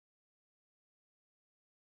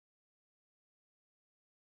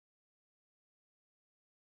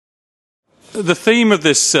The theme of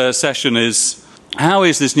this session is how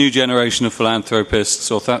is this new generation of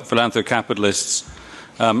philanthropists or philanthro-capitalists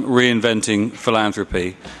reinventing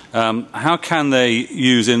philanthropy? How can they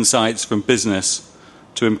use insights from business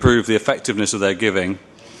to improve the effectiveness of their giving?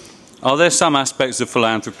 Are there some aspects of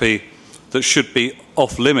philanthropy that should be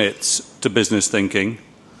off limits to business thinking?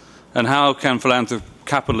 And how can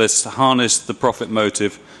philanthro-capitalists harness the profit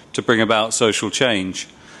motive to bring about social change?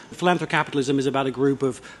 Philanthro-capitalism is about a group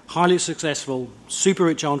of highly successful,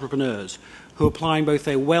 super-rich entrepreneurs who are applying both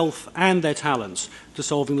their wealth and their talents to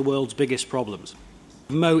solving the world's biggest problems.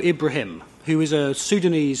 Mo Ibrahim, who is a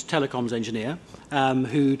Sudanese telecoms engineer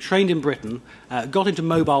who trained in Britain, got into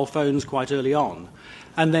mobile phones quite early on,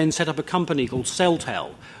 and then set up a company called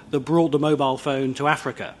Celtel that brought the mobile phone to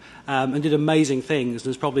Africa and did amazing things and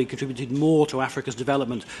has probably contributed more to Africa's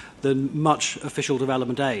development than much official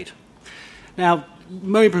development aid. Now,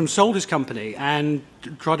 Mo Ibrahim sold his company and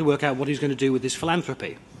tried to work out what he was going to do with this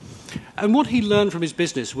philanthropy. And what he learned from his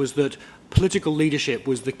business was that political leadership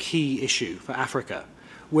was the key issue for Africa.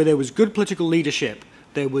 Where there was good political leadership,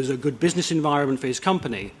 there was a good business environment for his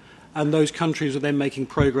company, and those countries were then making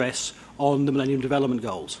progress on the Millennium Development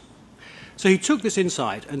Goals. So he took this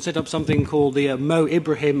insight and set up something called the Mo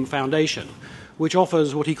Ibrahim Foundation, which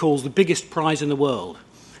offers what he calls the biggest prize in the world,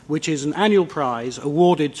 which is an annual prize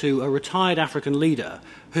awarded to a retired African leader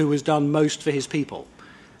who has done most for his people.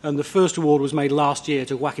 And the first award was made last year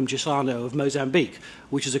to Joaquim Chissano of Mozambique,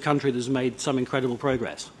 which is a country that has made some incredible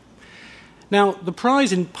progress. Now, the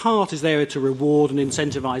prize in part is there to reward and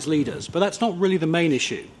incentivize leaders, but that's not really the main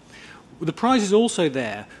issue. The prize is also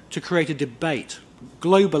there to create a debate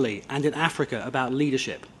globally and in Africa about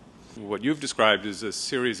leadership. What you've described is a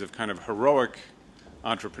series of kind of heroic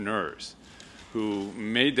entrepreneurs who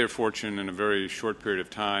made their fortune in a very short period of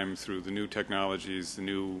time through the new technologies, the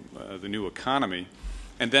new economy,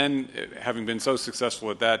 and then, having been so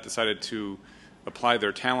successful at that, decided to apply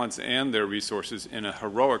their talents and their resources in a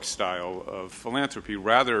heroic style of philanthropy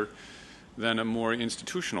rather than a more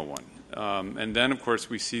institutional one. And then, of course,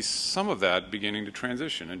 we see some of that beginning to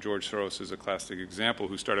transition. And George Soros is a classic example,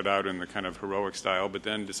 who started out in the kind of heroic style, but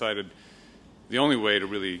then decided the only way to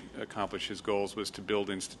really accomplish his goals was to build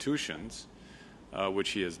institutions,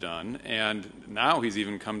 which he has done. And now he's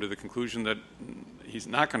even come to the conclusion that he's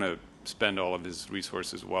not going to spend all of his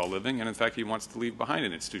resources while living, and in fact he wants to leave behind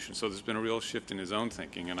an institution. So there's been a real shift in his own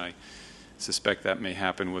thinking, and I suspect that may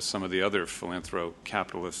happen with some of the other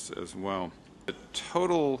philanthro-capitalists as well. The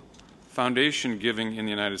total foundation giving in the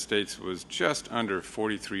United States was just under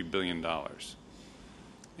 $43 billion.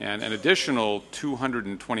 And an additional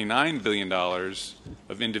 $229 billion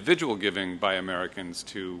of individual giving by Americans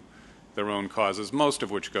to their own causes, most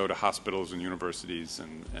of which go to hospitals and universities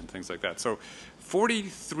and things like that. So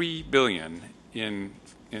 $43 billion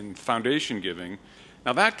in foundation giving.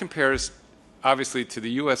 Now that compares obviously to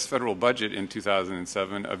the U.S. federal budget in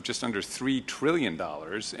 2007 of just under $3 trillion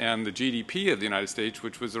and the GDP of the United States,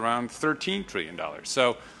 which was around $13 trillion.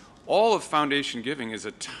 So all of foundation giving is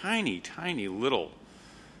a tiny, tiny little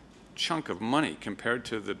chunk of money compared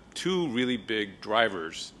to the two really big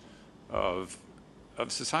drivers of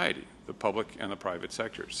society, the public and the private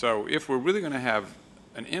sector. So if we're really going to have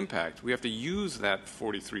an impact, we have to use that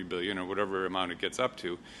 $43 billion or whatever amount it gets up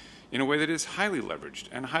to in a way that is highly leveraged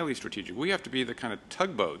and highly strategic. We have to be the kind of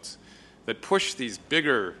tugboats that push these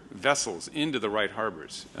bigger vessels into the right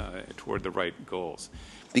harbors toward the right goals.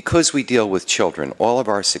 Because we deal with children, all of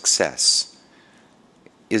our success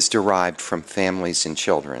is derived from families and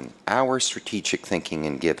children. Our strategic thinking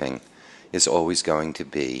and giving is always going to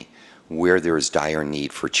be where there is dire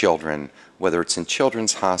need for children, whether it's in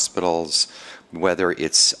children's hospitals, whether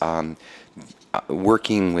it's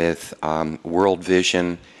working with World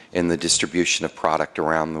Vision in the distribution of product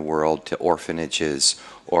around the world to orphanages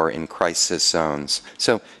or in crisis zones.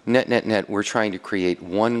 So net, we're trying to create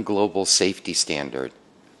one global safety standard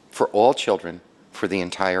for all children, for the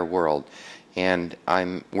entire world. And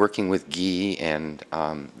I'm working with Guy and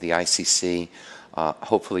the ICC,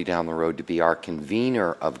 hopefully down the road, to be our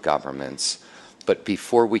convener of governments. But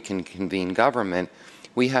before we can convene government,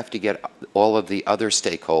 we have to get all of the other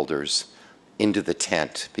stakeholders into the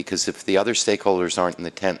tent, because if the other stakeholders aren't in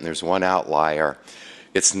the tent and there's one outlier,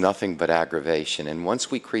 it's nothing but aggravation. And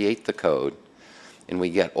once we create the code and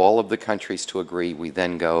we get all of the countries to agree, we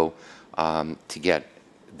then go to get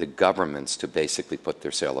the governments to basically put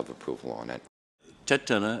their seal of approval on it. Ted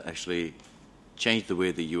Turner actually changed the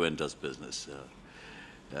way the UN does business.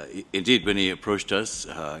 Indeed, when he approached us,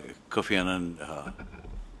 Kofi Annan,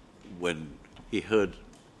 when he heard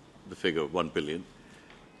the figure of 1 billion,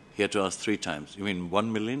 he had to ask 3 times, you mean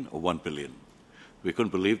 1 million or 1 billion? We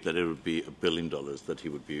couldn't believe that it would be $1 billion that he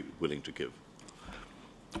would be willing to give.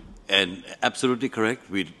 And absolutely correct,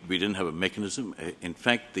 we didn't have a mechanism. In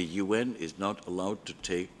fact, the UN is not allowed to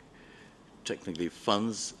take technically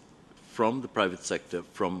funds from the private sector,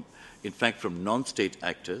 from non-state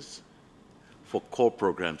actors for core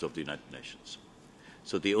programs of the United Nations.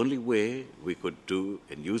 So the only way we could do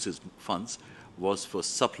and use his funds was for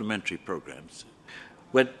supplementary programs.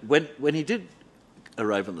 When he did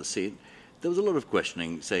arrive on the scene, there was a lot of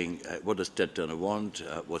questioning, saying, what does Ted Turner want?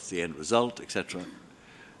 What's the end result, etc.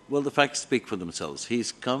 Well, the facts speak for themselves.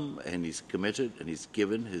 He's come and he's committed and he's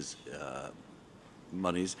given his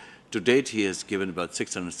monies. To date, he has given about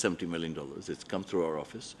 $670 million. It's come through our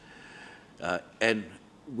office. And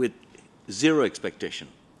with zero expectation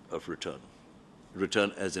of return.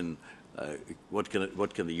 Return as in, what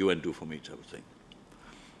can the UN do for me type of thing.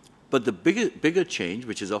 But the bigger change,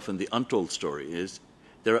 which is often the untold story, is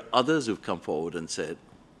there are others who've come forward and said,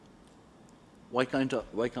 why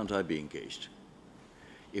can't I be engaged?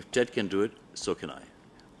 If Ted can do it, so can I.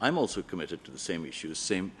 I'm also committed to the same issues,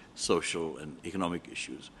 same social and economic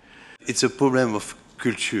issues. It's a problem of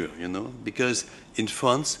culture, you know, because in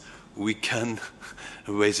France, we can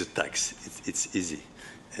raise a tax. It's easy.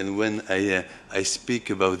 And when I speak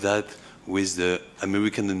about that with the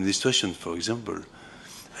American administration, for example,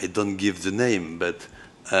 I don't give the name, but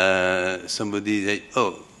somebody say,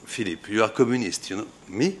 oh, Philip, you are communist, you know.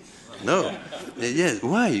 Me? No. Yes,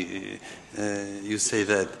 why you say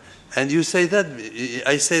that? And you say that,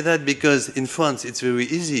 I say that because in France it's very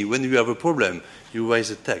easy. When you have a problem, you raise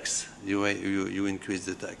a tax, you increase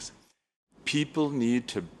the tax. People need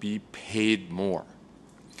to be paid more.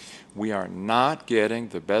 We are not getting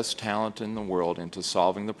the best talent in the world into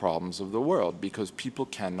solving the problems of the world because people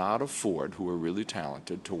cannot afford, who are really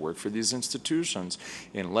talented, to work for these institutions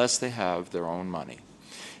unless they have their own money.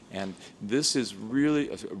 And this is really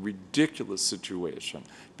a ridiculous situation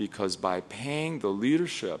because by paying the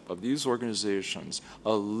leadership of these organizations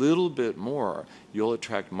a little bit more, you'll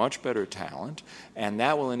attract much better talent, and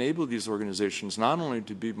that will enable these organizations not only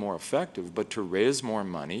to be more effective, but to raise more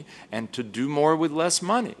money and to do more with less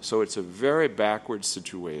money. So it's a very backward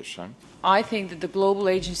situation. I think that the global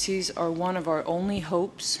agencies are one of our only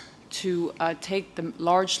hopes to take the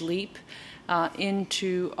large leap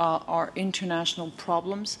into our international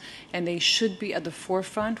problems, and they should be at the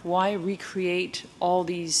forefront. Why recreate all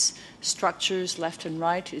these structures left and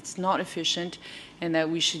right? It's not efficient, and that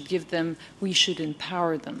we should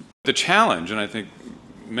empower them. The challenge, and I think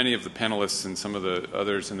many of the panelists and some of the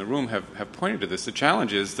others in the room have pointed to this, the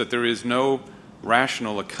challenge is that there is no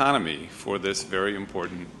rational economy for this very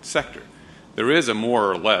important sector. There is a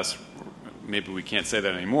more or less, maybe we can't say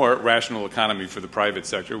that anymore, rational economy for the private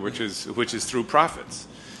sector, which is through profits.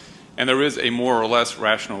 And there is a more or less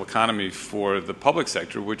rational economy for the public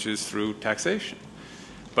sector, which is through taxation.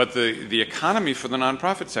 But the economy for the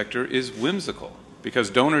nonprofit sector is whimsical because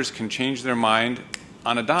donors can change their mind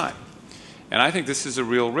on a dime. And I think this is a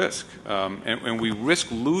real risk. And we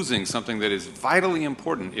risk losing something that is vitally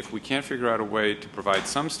important if we can't figure out a way to provide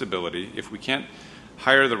some stability, if we can't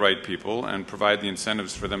hire the right people and provide the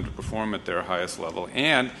incentives for them to perform at their highest level,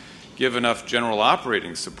 and give enough general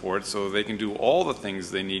operating support so they can do all the things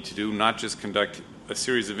they need to do, not just conduct a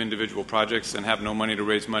series of individual projects and have no money to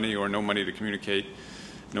raise money or no money to communicate,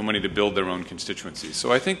 no money to build their own constituencies.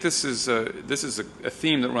 So I think this is a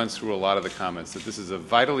theme that runs through a lot of the comments, that this is a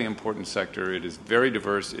vitally important sector. It is very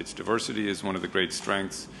diverse. Its diversity is one of the great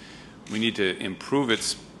strengths. We need to improve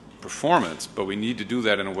its performance, but we need to do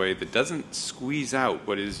that in a way that doesn't squeeze out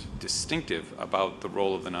what is distinctive about the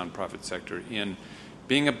role of the nonprofit sector in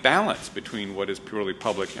being a balance between what is purely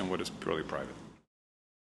public and what is purely private.